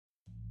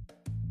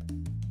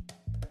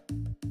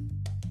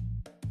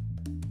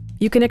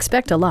You can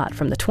expect a lot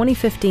from the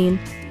 2015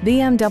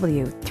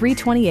 BMW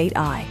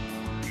 328i.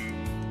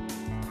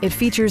 It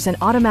features an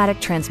automatic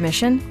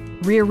transmission,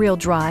 rear-wheel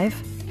drive,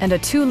 and a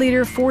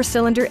 2-liter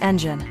 4-cylinder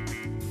engine.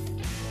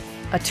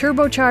 A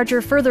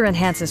turbocharger further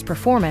enhances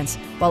performance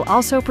while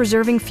also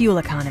preserving fuel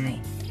economy.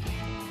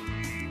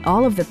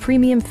 All of the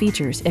premium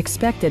features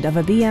expected of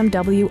a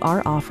BMW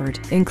are offered,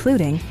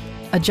 including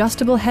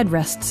adjustable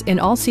headrests in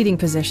all seating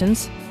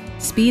positions,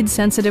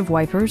 speed-sensitive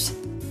wipers,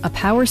 a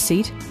power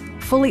seat,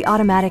 fully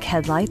automatic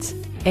headlights,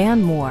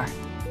 and more.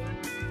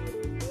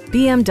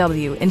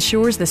 BMW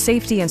ensures the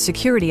safety and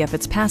security of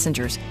its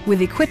passengers with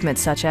equipment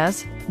such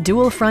as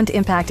dual front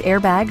impact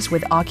airbags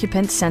with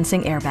occupant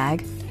sensing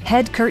airbag,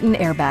 head curtain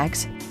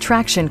airbags,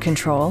 traction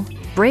control,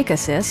 brake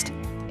assist,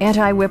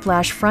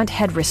 anti-whiplash front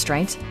head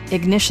restraints,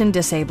 ignition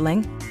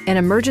disabling, an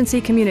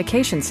emergency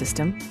communication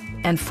system,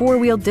 and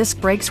 4-wheel disc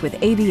brakes with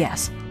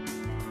ABS.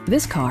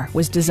 This car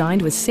was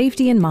designed with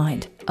safety in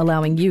mind,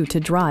 allowing you to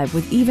drive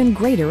with even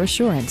greater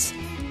assurance.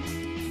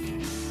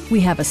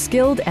 We have a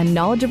skilled and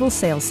knowledgeable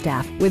sales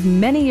staff with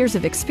many years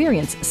of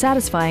experience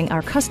satisfying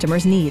our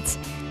customers' needs.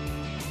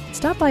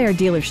 Stop by our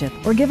dealership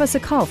or give us a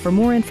call for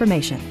more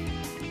information.